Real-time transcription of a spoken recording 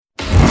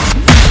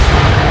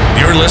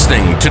You're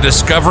listening to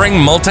Discovering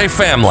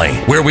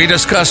Multifamily, where we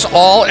discuss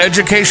all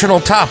educational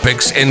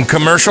topics in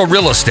commercial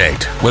real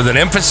estate with an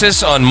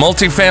emphasis on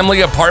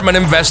multifamily apartment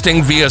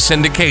investing via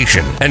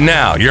syndication. And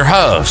now, your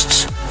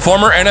hosts,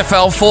 former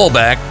NFL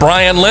fullback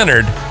Brian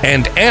Leonard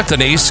and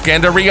Anthony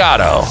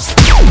Scandariato.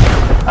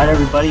 All right,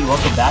 everybody,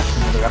 welcome back to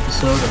another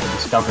episode of the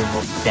Discovering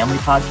Multifamily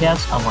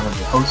podcast. I'm one of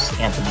your hosts,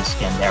 Anthony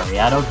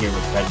Scandariato, here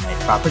with Red Knight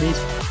Properties.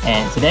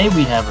 And today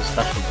we have a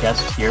special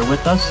guest here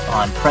with us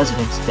on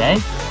President's Day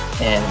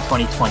in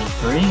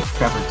 2023,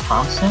 Trevor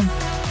Thompson.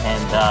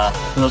 And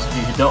for those of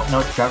you who don't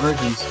know Trevor,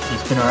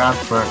 he's been around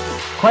for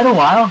quite a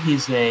while.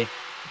 He's a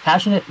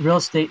passionate real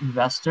estate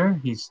investor.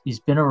 He's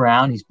been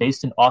around. He's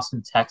based in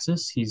Austin,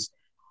 Texas. He's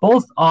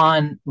both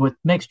on, what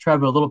makes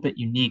Trevor a little bit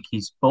unique,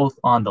 he's both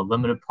on the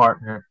limited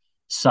partner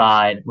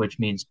side, which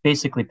means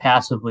basically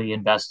passively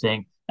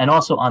investing, and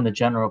also on the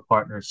general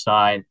partner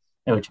side,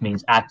 which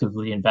means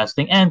actively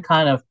investing, and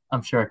kind of,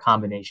 I'm sure, a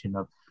combination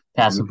of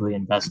passively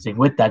investing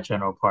with that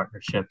general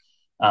partnership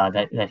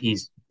that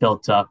he's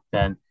built up.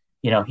 And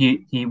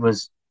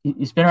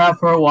he's been around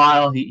for a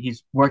while.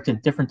 He's worked in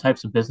different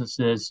types of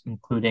businesses,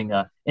 including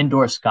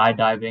indoor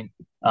skydiving,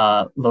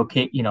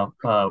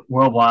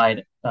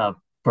 worldwide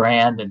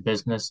brand and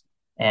business.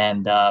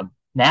 And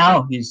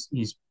now he's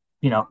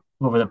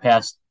over the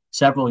past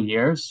several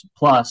years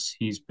plus,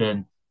 he's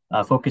been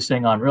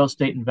focusing on real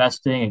estate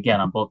investing,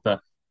 again, on both the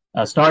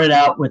started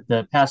out with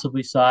the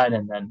passively side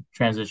and then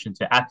transitioned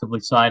to actively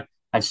side.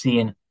 I've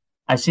seen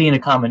a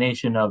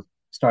combination of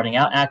starting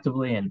out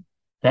actively and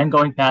then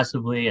going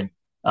passively. And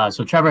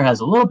so Trevor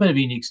has a little bit of a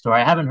unique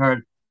story. I haven't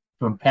heard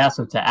from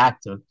passive to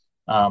active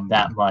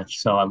that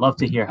much. So I'd love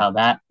to hear how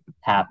that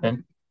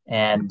happened.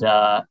 And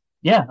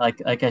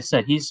like I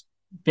said, he's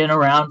been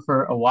around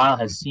for a while,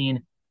 has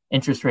seen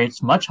interest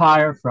rates much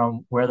higher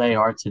from where they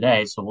are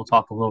today. So we'll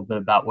talk a little bit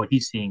about what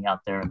he's seeing out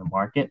there in the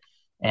market.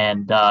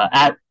 And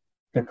at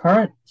the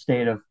current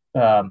state of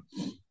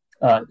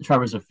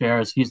Trevor's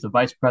affairs, he's the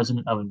Vice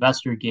President of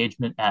Investor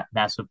Engagement at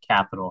Massive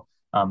Capital.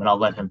 And I'll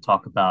let him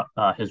talk about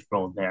his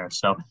role there.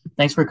 So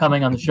thanks for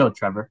coming on the show,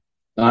 Trevor.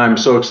 I'm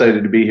so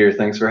excited to be here.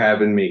 Thanks for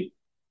having me.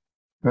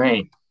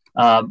 Great.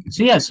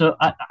 So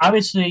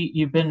obviously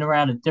you've been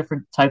around in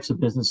different types of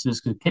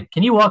businesses.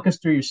 Can you walk us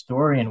through your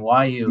story and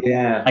why you,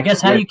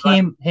 you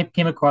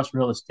came across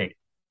real estate?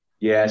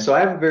 Yeah, so I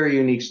have a very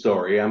unique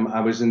story.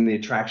 I was in the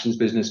attractions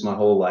business my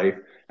whole life.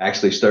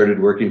 Actually started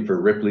working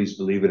for Ripley's,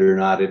 believe it or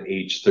not, at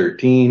age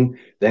 13,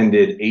 then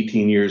did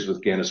 18 years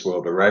with Guinness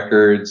World of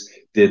Records,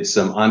 did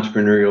some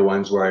entrepreneurial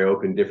ones where I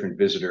opened different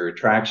visitor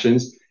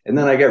attractions. And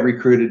then I got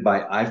recruited by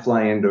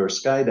iFly Indoor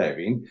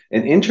Skydiving.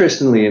 And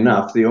interestingly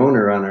enough, the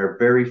owner on our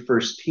very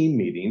first team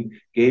meeting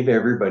gave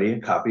everybody a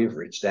copy of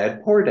Rich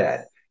Dad, Poor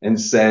Dad and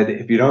said,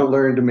 if you don't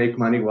learn to make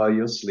money while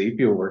you'll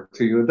sleep, you'll work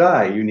till you'll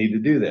die. You need to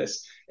do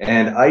this.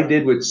 And I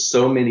did what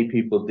so many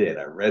people did.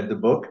 I read the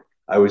book,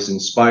 I was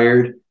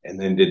inspired, and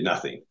then did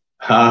nothing.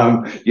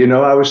 I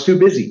was too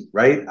busy,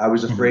 right? I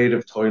was afraid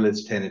of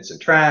toilets, tenants,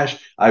 and trash.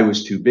 I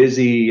was too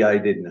busy. I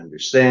didn't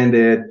understand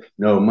it.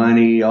 No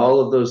money, all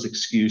of those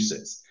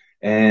excuses.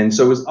 And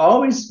so it was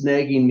always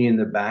nagging me in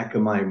the back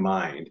of my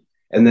mind.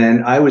 And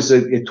then I was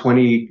a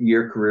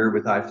 20-year career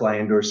with iFly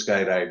Indoor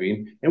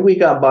Skydiving, and we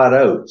got bought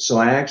out. So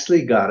I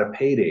actually got a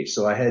payday.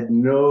 So I had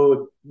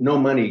no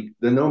money.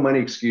 The no money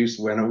excuse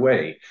went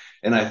away.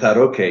 And I thought,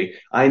 okay,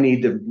 I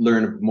need to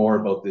learn more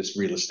about this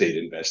real estate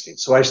investing.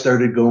 So I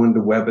started going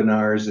to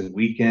webinars and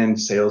weekend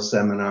sales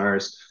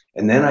seminars.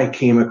 And then I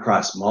came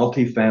across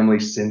multifamily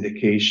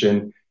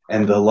syndication,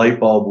 and the light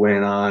bulb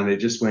went on. It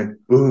just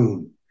went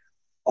boom.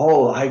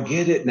 Oh, I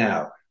get it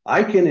now.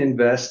 I can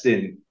invest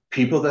in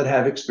people that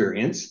have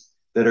experience,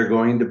 that are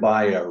going to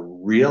buy a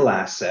real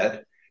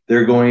asset.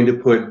 They're going to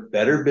put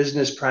better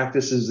business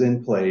practices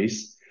in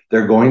place.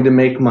 They're going to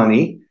make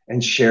money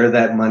and share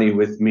that money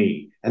with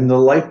me. And the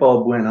light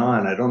bulb went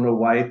on. I don't know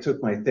why it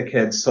took my thick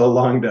head so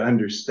long to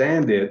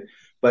understand it.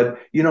 But,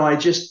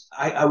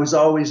 I was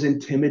always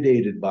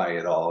intimidated by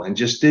it all and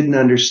just didn't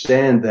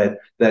understand that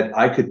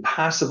I could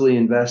passively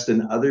invest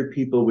and other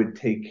people would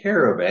take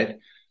care of it.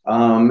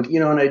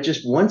 And I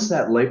just, once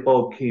that light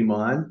bulb came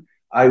on,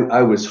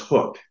 I was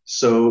hooked.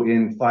 So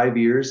in 5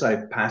 years,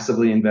 I've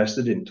passively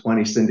invested in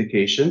 20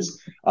 syndications,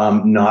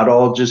 not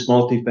all just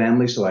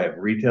multifamily. So I have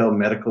retail,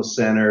 medical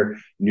center,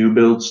 new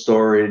build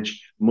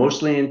storage,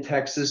 mostly in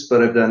Texas,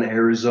 but I've done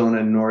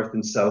Arizona, North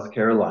and South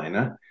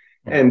Carolina.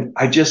 And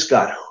I just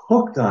got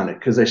hooked on it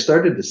because I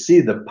started to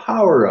see the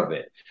power of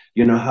it.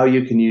 How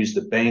you can use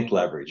the bank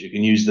leverage, you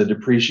can use the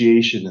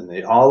depreciation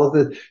and all of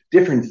the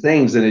different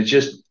things. And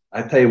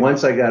I tell you,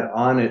 once I got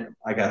on it,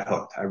 I got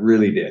hooked. I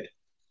really did.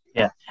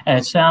 Yeah. And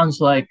it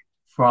sounds like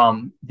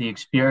from the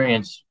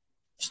experience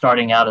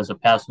starting out as a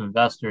passive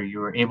investor, you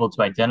were able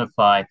to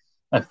identify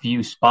a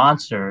few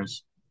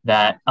sponsors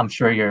that I'm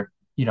sure you're,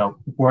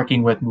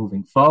 working with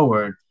moving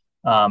forward,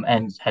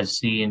 and has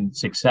seen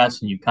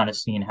success, and you've kind of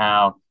seen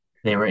how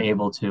they were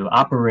able to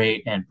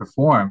operate and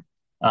perform.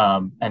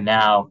 And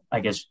now, I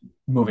guess,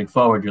 moving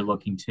forward, you're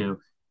looking to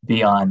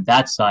be on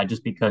that side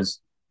just because,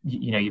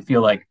 you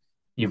feel like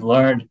you've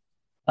learned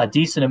a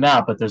decent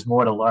amount, but there's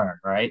more to learn,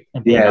 right?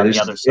 And being Yeah, on the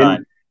other side.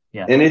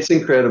 Yeah. and it's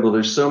incredible.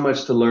 There's so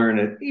much to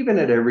learn, even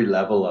at every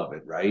level of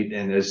it, right?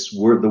 And as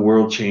the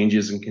world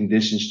changes and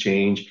conditions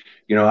change,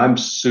 I'm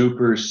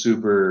super,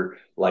 super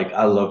like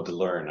I love to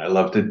learn. I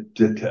love to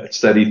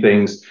study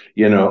things.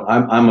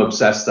 I'm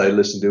obsessed. I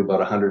listen to about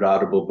 100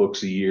 Audible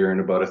books a year, and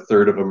about a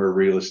third of them are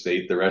real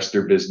estate. The rest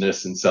are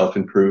business and self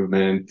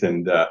improvement,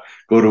 and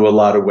go to a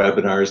lot of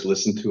webinars,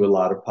 listen to a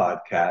lot of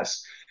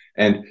podcasts,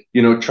 and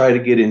try to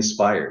get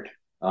inspired.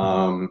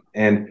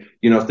 And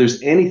if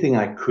there's anything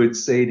I could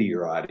say to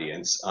your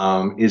audience,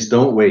 is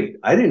don't wait.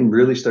 I didn't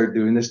really start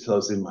doing this till I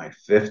was in my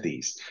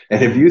 50s.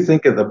 And if you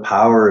think of the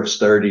power of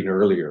starting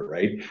earlier,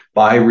 right?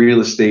 Buy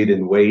real estate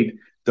and wait.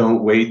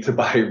 Don't wait to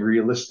buy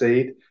real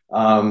estate.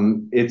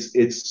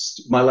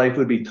 It's my life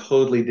would be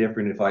totally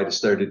different if I'd have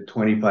started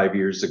 25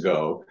 years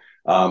ago.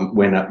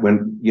 When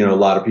a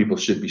lot of people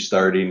should be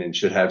starting and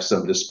should have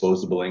some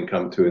disposable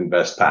income to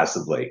invest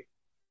passively.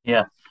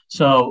 Yeah.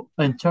 So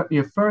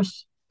your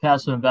first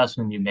passive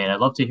investment you made, I'd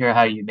love to hear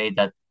how you made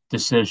that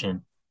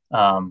decision.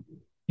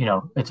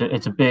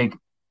 It's a big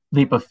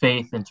leap of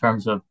faith in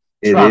terms of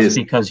trust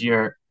because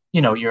you're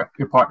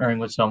partnering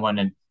with someone,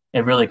 and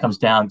it really comes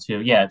down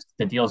to,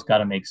 the deal's got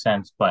to make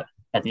sense, but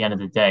at the end of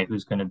the day,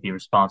 who's going to be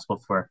responsible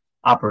for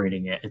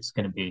operating it? It's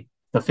going to be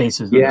the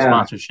faces of the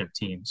sponsorship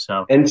team.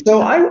 So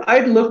I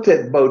looked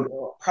at about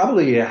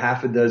probably a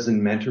half a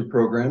dozen mentor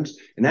programs,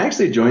 and I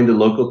actually joined a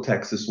local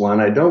Texas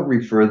one. I don't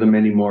refer them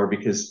anymore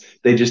because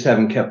they just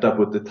haven't kept up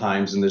with the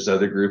times, and there's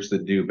other groups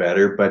that do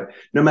better. But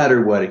no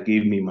matter what, it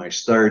gave me my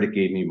start. It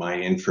gave me my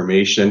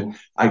information.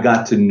 I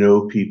got to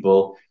know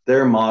people.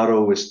 Their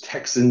motto was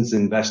Texans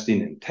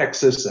investing in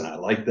Texas, and I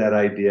liked that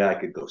idea. I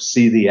could go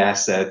see the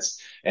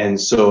assets. And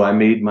so I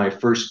made my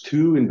first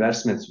two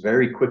investments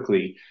very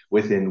quickly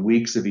within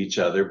weeks of each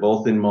other,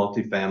 both in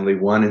multifamily,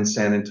 one in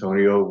San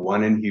Antonio,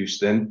 one in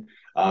Houston.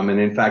 And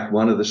in fact,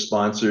 one of the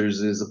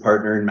sponsors is a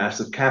partner in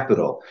Massive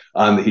Capital.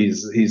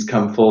 He's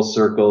come full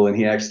circle, and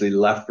he actually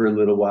left for a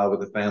little while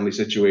with a family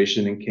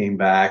situation and came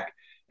back.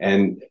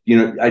 And,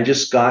 I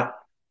just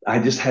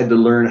had to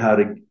learn how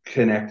to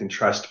connect and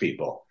trust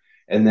people.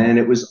 And then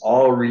it was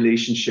all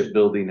relationship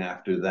building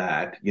after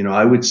that.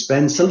 I would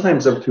spend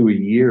sometimes up to a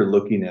year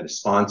looking at a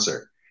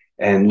sponsor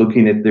and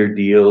looking at their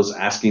deals,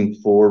 asking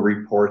for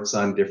reports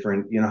on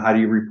different, how do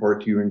you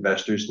report to your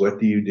investors? What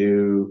do you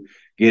do?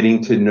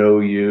 Getting to know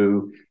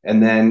you.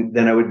 And then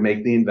I would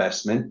make the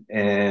investment.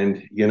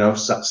 And,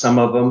 some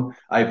of them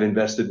I've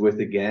invested with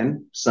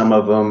again. Some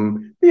of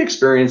them, the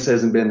experience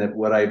hasn't been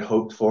what I'd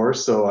hoped for.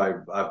 So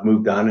I've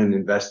moved on and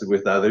invested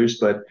with others.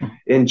 But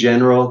in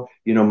general,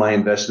 my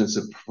investments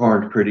have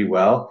performed pretty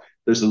well.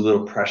 There's a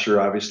little pressure,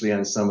 obviously,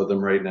 on some of them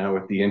right now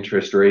with the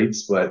interest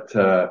rates. But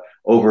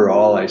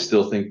overall, I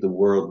still think the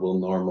world will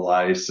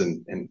normalize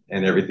and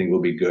everything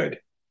will be good.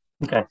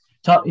 Okay.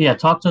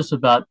 Talk to us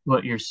about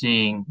what you're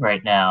seeing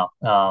right now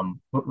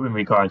in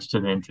regards to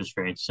the interest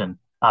rates. And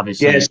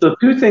obviously, so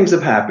two things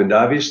have happened.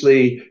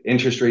 Obviously,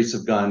 interest rates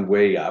have gone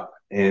way up.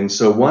 And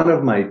so one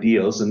of my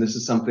deals, and this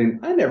is something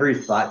I never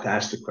thought to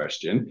ask the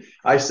question,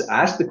 I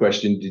asked the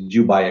question, did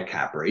you buy a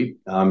cap rate?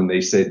 And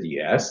they said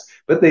yes,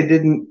 but they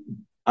didn't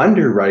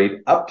underwrite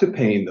up to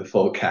paying the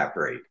full cap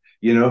rate.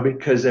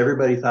 Because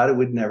everybody thought it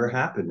would never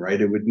happen, right?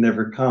 It would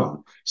never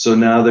come. So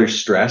now they're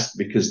stressed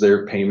because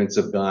their payments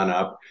have gone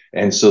up.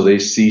 And so they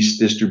cease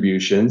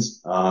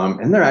distributions.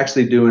 And they're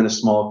actually doing a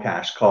small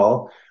cash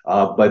call.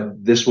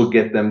 But this will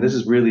get them, this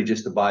is really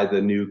just to buy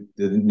the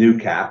new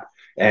cap.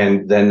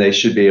 And then they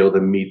should be able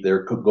to meet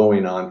their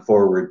going on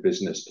forward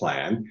business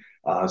plan.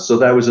 So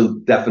that was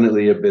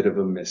definitely a bit of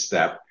a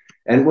misstep.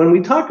 And when we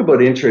talk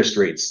about interest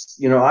rates,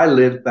 I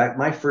lived back,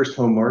 my first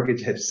home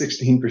mortgage had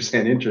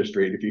 16% interest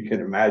rate, if you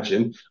can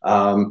imagine.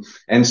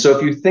 And so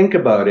if you think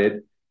about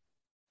it,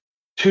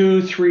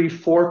 2, 3,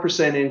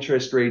 4%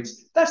 interest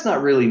rates, that's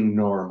not really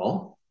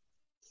normal.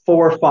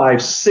 4,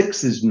 5,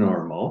 6 is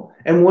normal.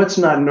 And what's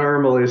not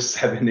normal is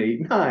 7,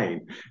 8,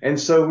 9. And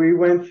so we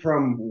went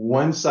from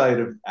one side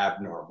of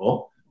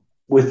abnormal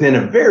within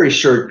a very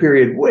short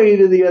period, way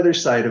to the other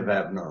side of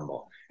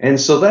abnormal. And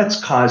so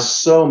that's caused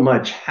so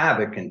much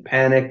havoc and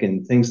panic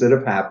and things that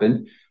have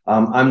happened.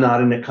 I'm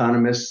not an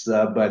economist,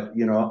 but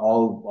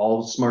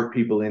all smart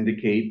people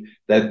indicate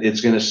that it's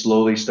going to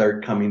slowly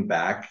start coming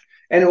back,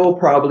 and it will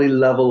probably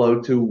level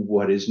out to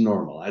what is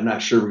normal. I'm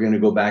not sure we're going to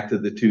go back to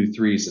the 2,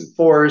 3s, and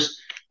 4s,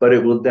 but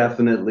it will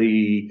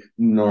definitely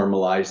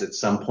normalize at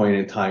some point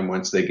in time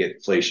once they get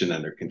inflation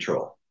under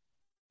control.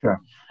 Sure.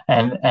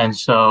 And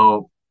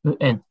so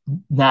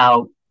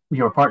now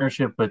your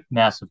partnership with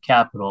Massive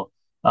Capital.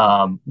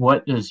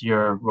 What does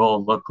your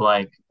role look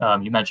like?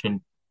 You mentioned,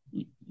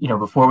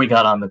 before we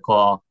got on the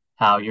call,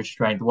 how your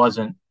strength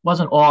wasn't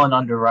all in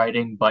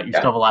underwriting, but you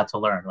still have a lot to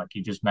learn, like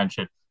you just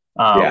mentioned.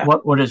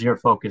 What is your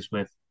focus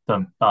with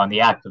them on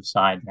the active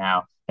side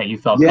now that you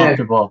felt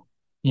comfortable,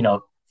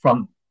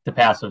 from the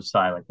passive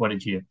side? Like,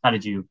 how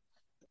did you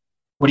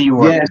What are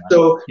you Yeah, working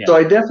on? so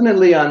I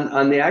definitely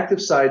on the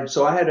active side.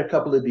 So I had a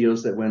couple of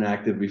deals that went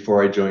active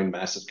before I joined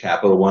Massive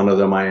Capital. One of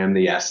them I am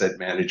the asset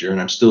manager,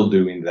 and I'm still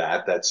doing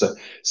that. That's a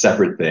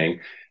separate thing.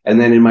 And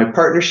then in my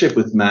partnership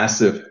with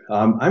Massive,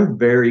 I'm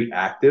very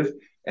active,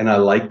 and I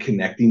like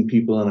connecting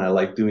people, and I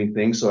like doing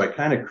things. So I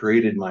kind of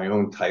created my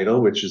own title,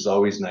 which is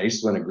always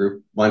nice when a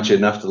group wants you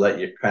enough to let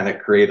you kind of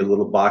create a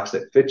little box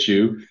that fits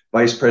you.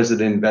 Vice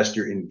President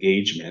Investor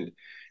Engagement.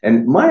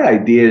 And my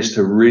idea is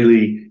to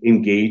really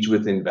engage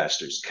with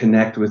investors,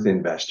 connect with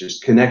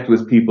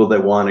people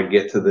that want to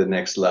get to the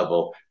next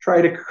level,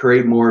 try to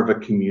create more of a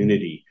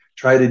community,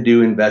 try to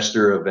do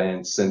investor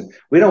events. And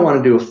we don't want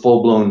to do a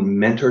full blown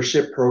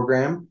mentorship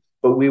program,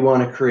 but we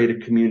want to create a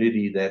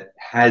community that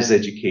has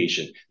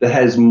education, that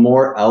has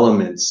more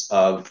elements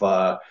of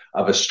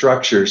a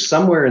structure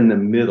somewhere in the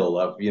middle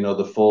of,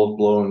 the full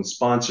blown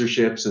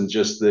sponsorships and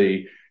just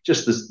the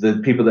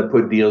people that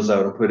put deals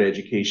out and put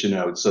education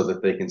out so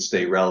that they can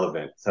stay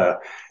relevant.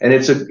 And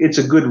it's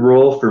a good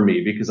role for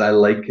me because I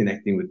like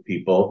connecting with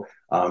people.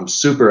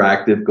 Super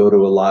active, go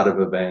to a lot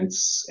of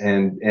events,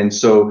 and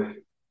so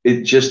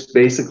it just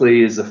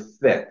basically is a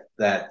fit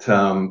that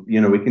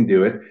we can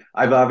do it.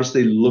 I've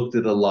obviously looked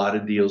at a lot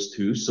of deals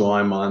too, so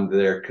I'm on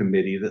their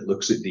committee that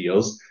looks at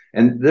deals,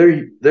 and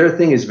their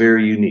thing is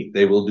very unique.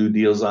 They will do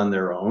deals on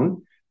their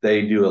own.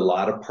 They do a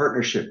lot of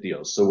partnership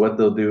deals. So what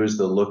they'll do is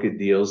they'll look at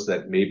deals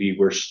that maybe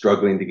we're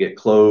struggling to get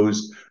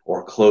closed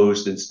or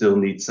closed and still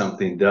need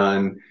something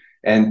done.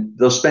 And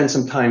they'll spend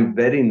some time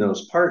vetting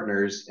those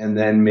partners and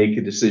then make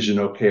a decision.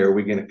 Okay, are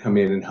we going to come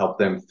in and help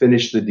them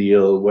finish the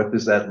deal? What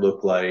does that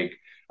look like?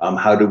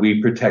 How do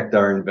we protect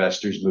our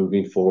investors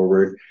moving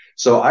forward?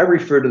 So I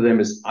refer to them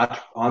as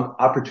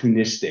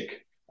opportunistic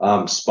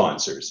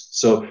sponsors.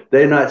 So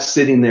they're not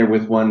sitting there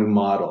with one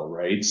model,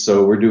 right?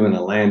 So we're doing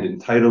a land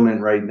entitlement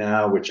right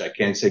now, which I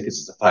can't say because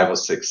it's a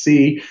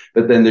 506C,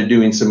 but then they're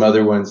doing some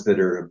other ones that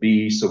are a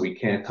B, so we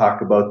can't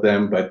talk about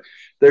them, but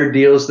they're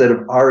deals that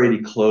have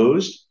already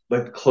closed,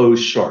 but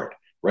closed short,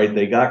 right?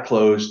 They got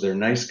closed. They're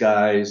nice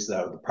guys.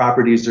 The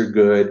properties are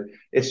good.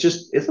 It's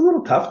a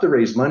little tough to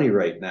raise money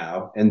right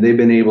now. And they've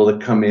been able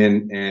to come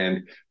in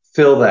and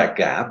fill that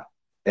gap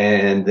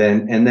and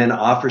then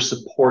offer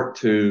support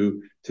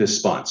to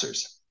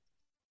sponsors.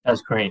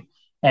 That's great.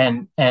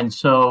 And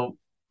so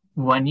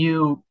when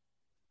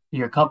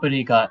your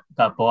company got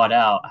bought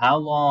out, how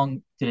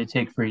long did it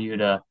take for you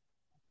to,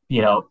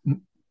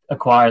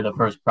 acquire the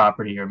first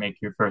property or make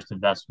your first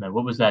investment?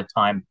 What was that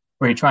time?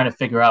 Were you trying to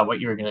figure out what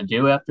you were going to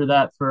do after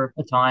that for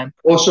a time?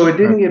 Well, so it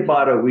didn't get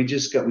bought out. We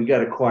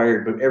got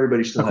acquired, but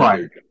everybody still had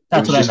their job.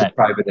 That's what I meant. It was just a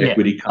private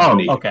equity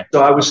company. Oh, okay.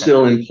 So I was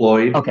still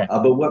employed. Okay.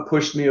 But what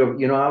pushed me over,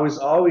 I was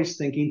always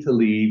thinking to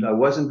leave. I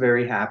wasn't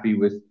very happy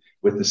with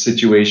the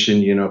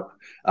situation.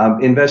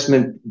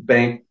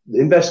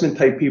 Investment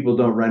type people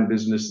don't run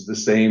businesses the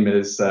same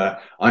as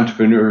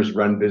entrepreneurs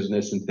run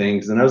business and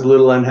things. And I was a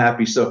little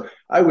unhappy. So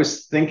I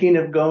was thinking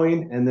of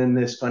going, and then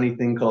this funny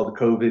thing called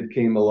COVID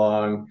came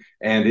along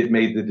and it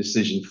made the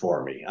decision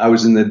for me. I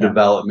was in the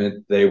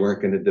development. They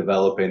weren't going to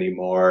develop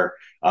anymore.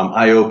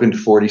 I opened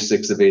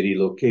 46 of 80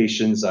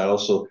 locations. I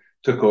also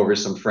took over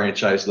some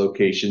franchise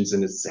locations,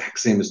 and it's the exact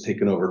same as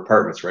taking over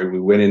apartments, right? We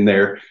went in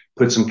there,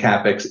 put some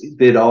CapEx,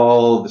 did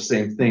all the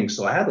same things.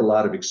 So I had a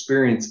lot of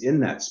experience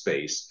in that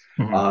space.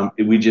 Mm-hmm.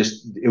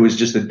 It was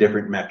just a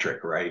different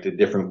metric, right? A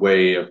different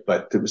way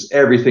but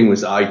everything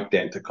was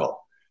identical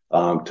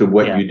to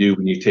what you do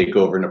when you take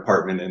over an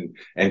apartment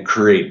and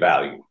create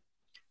value.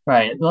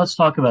 Right. Let's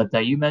talk about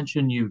that. You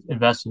mentioned you've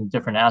invested in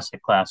different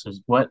asset classes.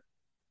 What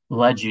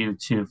led you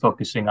to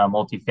focusing on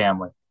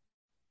multifamily?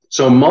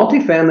 So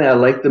multifamily I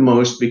like the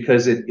most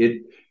because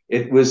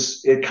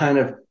it kind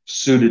of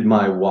suited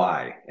my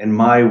why. And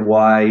my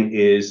why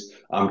is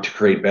to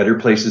create better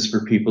places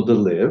for people to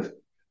live,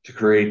 to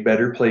create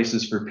better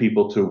places for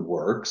people to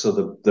work.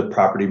 So the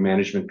property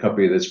management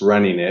company that's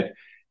running it.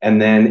 And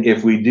then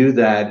if we do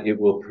that, it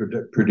will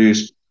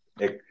produce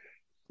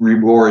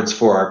rewards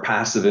for our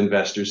passive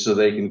investors so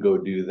they can go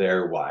do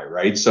their why,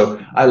 right? So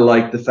I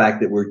like the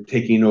fact that we're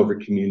taking over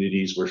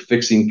communities, we're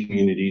fixing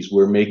communities,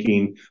 we're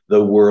making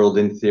the world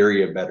in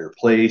theory a better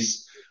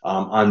place.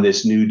 On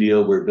this new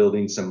deal, we're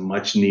building some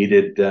much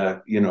needed,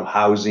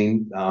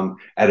 housing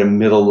at a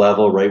middle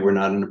level, right? We're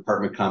not an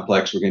apartment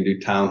complex. We're going to do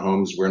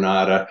townhomes. We're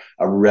not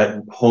a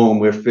rent home.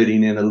 We're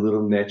fitting in a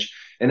little niche.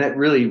 And that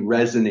really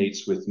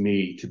resonates with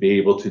me to be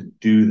able to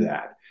do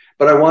that.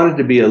 But I wanted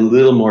to be a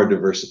little more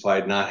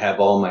diversified, not have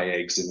all my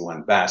eggs in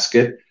one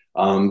basket.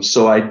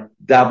 So I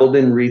dabbled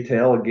in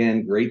retail.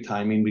 Again, great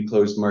timing. We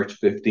closed March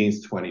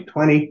 15th,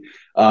 2020.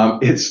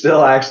 It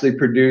still actually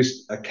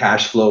produced a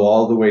cash flow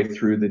all the way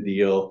through the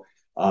deal.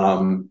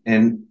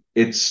 And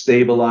it's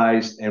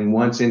stabilized. And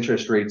once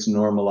interest rates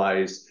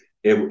normalize,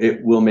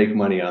 it will make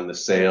money on the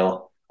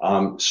sale.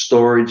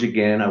 Storage,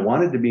 again, I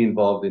wanted to be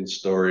involved in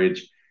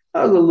storage.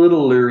 I was a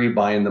little leery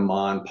buying the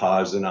ma and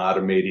pas and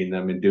automating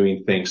them and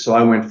doing things. So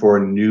I went for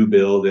a new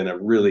build in a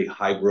really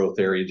high growth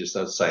area just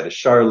outside of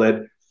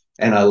Charlotte.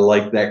 And I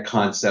like that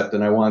concept.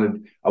 And I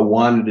wanted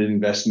an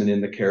investment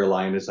in the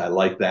Carolinas. I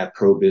like that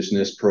pro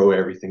business, pro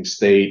everything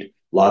state,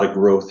 a lot of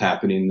growth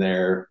happening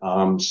there.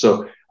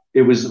 So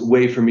it was a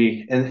way for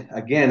me. And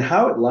again,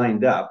 how it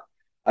lined up,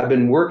 I've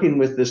been working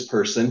with this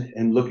person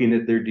and looking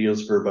at their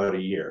deals for about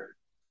a year.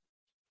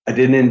 I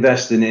didn't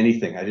invest in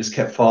anything. I just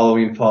kept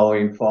following.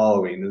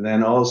 And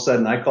then all of a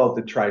sudden I call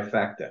it the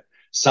trifecta.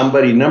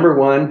 Number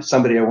one,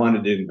 somebody I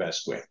wanted to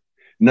invest with.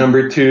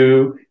 Number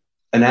two,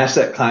 an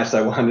asset class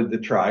I wanted to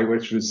try,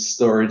 which was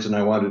storage, and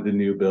I wanted a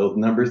new build.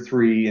 Number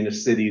three, in a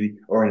city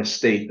or in a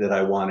state that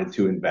I wanted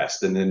to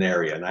invest in an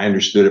area. And I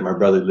understood it. My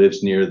brother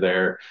lives near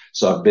there,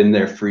 so I've been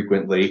there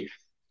frequently.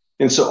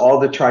 And so all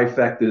the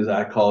trifectas,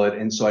 I call it.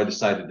 And so I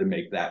decided to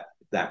make that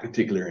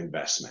particular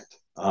investment.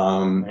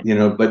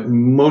 But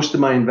most of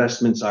my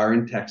investments are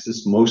in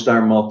Texas. Most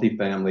are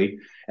multifamily,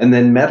 and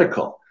then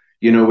medical.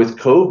 With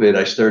COVID,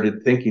 I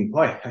started thinking,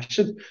 boy, I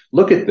should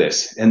look at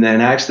this. And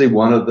then actually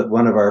one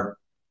of our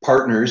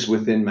partners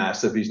within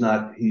Massive, he's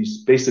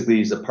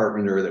a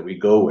partner that we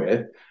go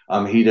with.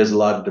 He does a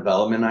lot of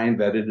development. I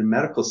invested in a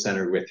medical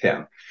center with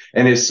him.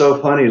 And it's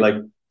so funny, like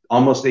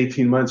almost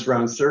 18 months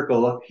round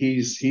circle,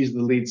 he's the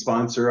lead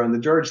sponsor on the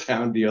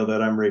Georgetown deal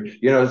that I'm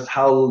it's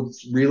how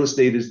real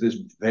estate is this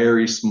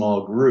very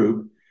small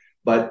group,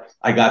 but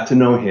I got to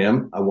know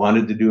him. I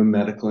wanted to do a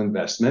medical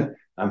investment.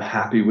 I'm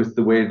happy with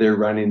the way they're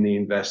running the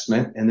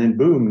investment. And then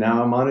boom,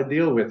 now I'm on a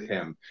deal with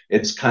him.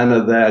 It's kind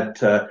of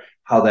that,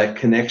 how that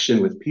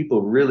connection with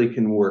people really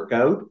can work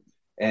out.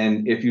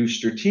 And if you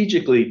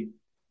strategically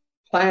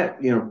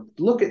plan,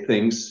 look at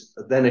things,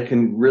 then it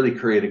can really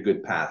create a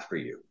good path for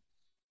you.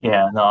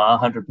 Yeah, no,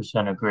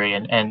 100% agree.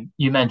 And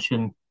you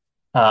mentioned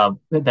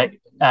that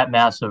at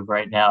Massive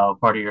right now,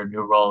 part of your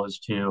new role is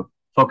to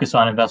focus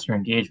on investor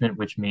engagement,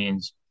 which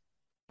means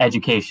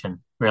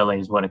education really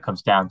is what it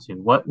comes down to.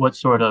 What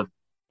sort of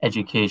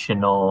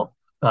educational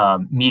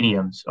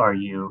mediums are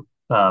you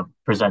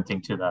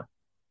presenting to them?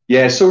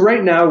 Yeah, so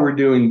right now we're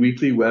doing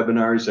weekly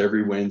webinars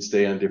every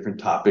Wednesday on different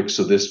topics.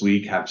 So this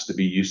week happens to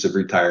be use of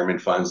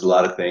retirement funds, a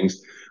lot of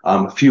things.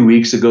 A few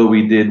weeks ago,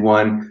 we did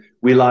one.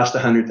 We lost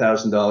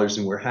 $100,000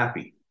 and we're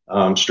happy.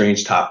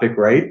 Strange topic,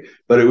 right?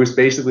 But it was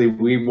basically,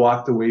 we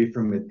walked away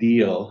from a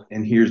deal,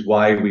 and here's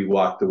why we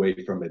walked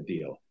away from a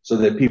deal, so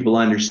that people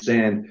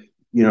understand,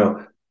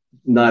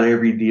 not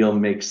every deal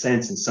makes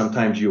sense, and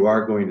sometimes you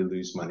are going to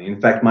lose money.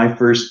 In fact, my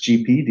first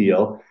GP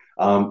deal,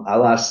 I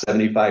lost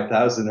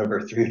 75,000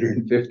 over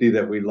 350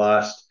 that we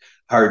lost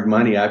hard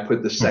money. I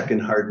put the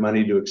second hard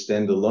money to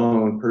extend a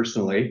loan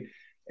personally.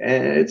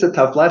 And it's a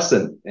tough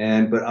lesson.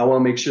 But I want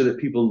to make sure that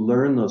people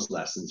learn those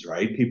lessons,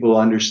 right? People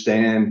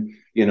understand,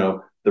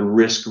 the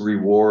risk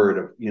reward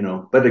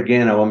of, but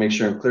again, I want to make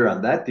sure I'm clear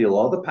on that deal.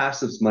 All the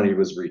passives money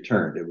was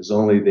returned. It was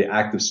only the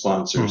active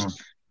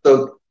sponsors.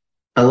 So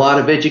a lot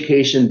of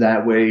education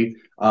that way.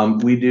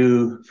 We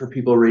do for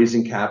people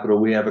raising capital.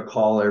 We have a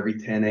call every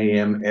 10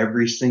 a.m.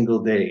 every single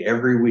day,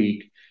 every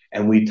week.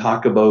 And we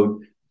talk about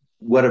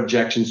what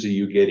objections are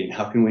you getting?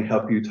 How can we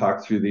help you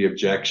talk through the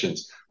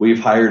objections? We've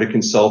hired a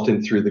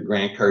consultant through the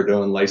Grant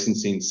Cardone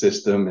licensing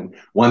system. And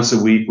once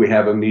a week, we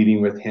have a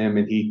meeting with him,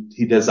 and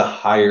he does a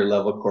higher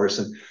level course.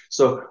 And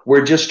so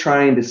we're just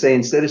trying to say,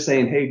 instead of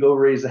saying, hey, go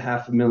raise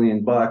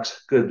 $500,000,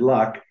 good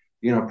luck,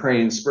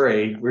 pray and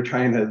spray, we're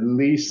trying to at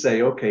least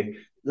say, okay,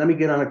 let me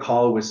get on a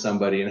call with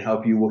somebody and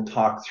help you. We'll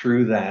talk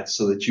through that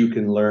so that you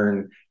can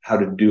learn how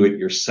to do it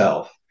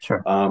yourself.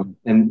 Sure.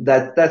 And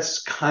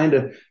that's kind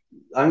of,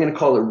 I'm going to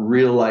call it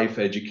real life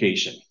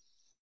education.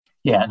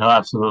 Yeah, no,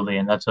 absolutely.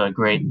 And that's a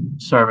great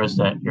service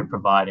that you're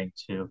providing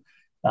to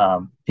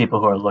people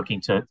who are looking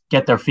to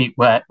get their feet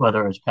wet,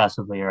 whether it's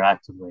passively or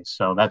actively.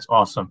 So that's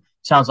awesome.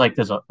 Sounds like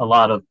there's a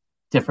lot of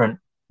different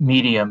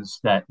mediums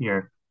that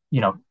you're,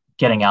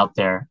 getting out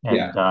there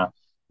and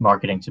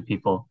marketing to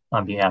people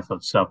on behalf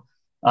of. So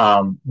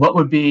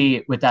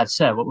with that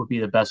said, what would be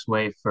the best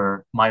way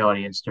for my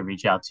audience to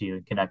reach out to you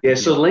and connect with you?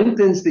 So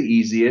LinkedIn's the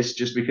easiest,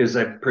 just because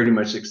I pretty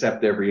much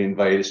accept every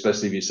invite,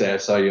 especially if you say I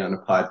saw you on a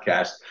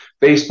podcast.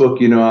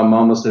 Facebook, I'm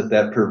almost at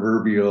that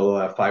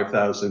proverbial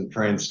 5,000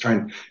 friends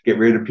trying to get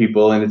rid of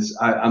people. And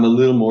I'm a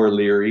little more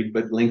leery,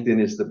 but LinkedIn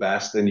is the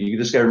best. And you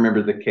just got to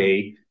remember the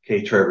K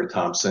Trevor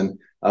Thompson.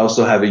 I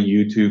also have a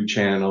YouTube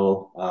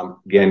channel,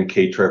 again,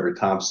 K Trevor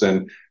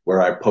Thompson,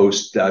 where I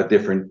post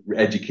different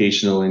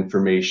educational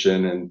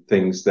information and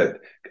things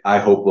that I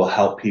hope will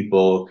help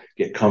people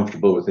get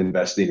comfortable with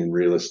investing in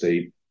real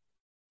estate.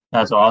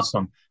 That's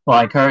awesome. Well,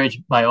 I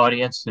encourage my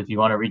audience, if you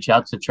want to reach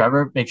out to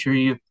Trevor, make sure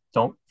you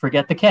don't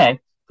forget the K.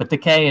 Put the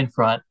K in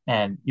front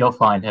and you'll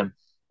find him.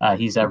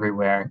 He's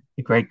everywhere.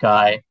 A great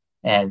guy.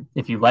 And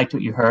if you liked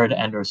what you heard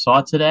and or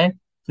saw today,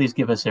 please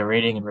give us a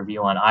rating and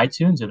review on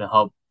iTunes. It'll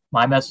help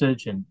my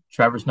message and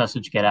Trevor's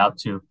message get out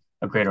to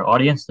a greater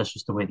audience. That's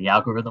just the way the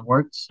algorithm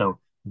works. So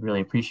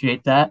really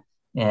appreciate that,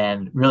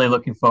 and really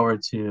looking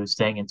forward to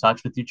staying in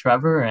touch with you,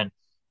 Trevor, and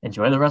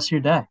enjoy the rest of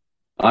your day.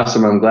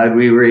 Awesome. I'm glad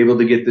we were able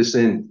to get this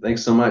in.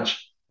 Thanks so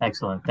much.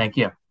 Excellent. Thank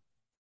you.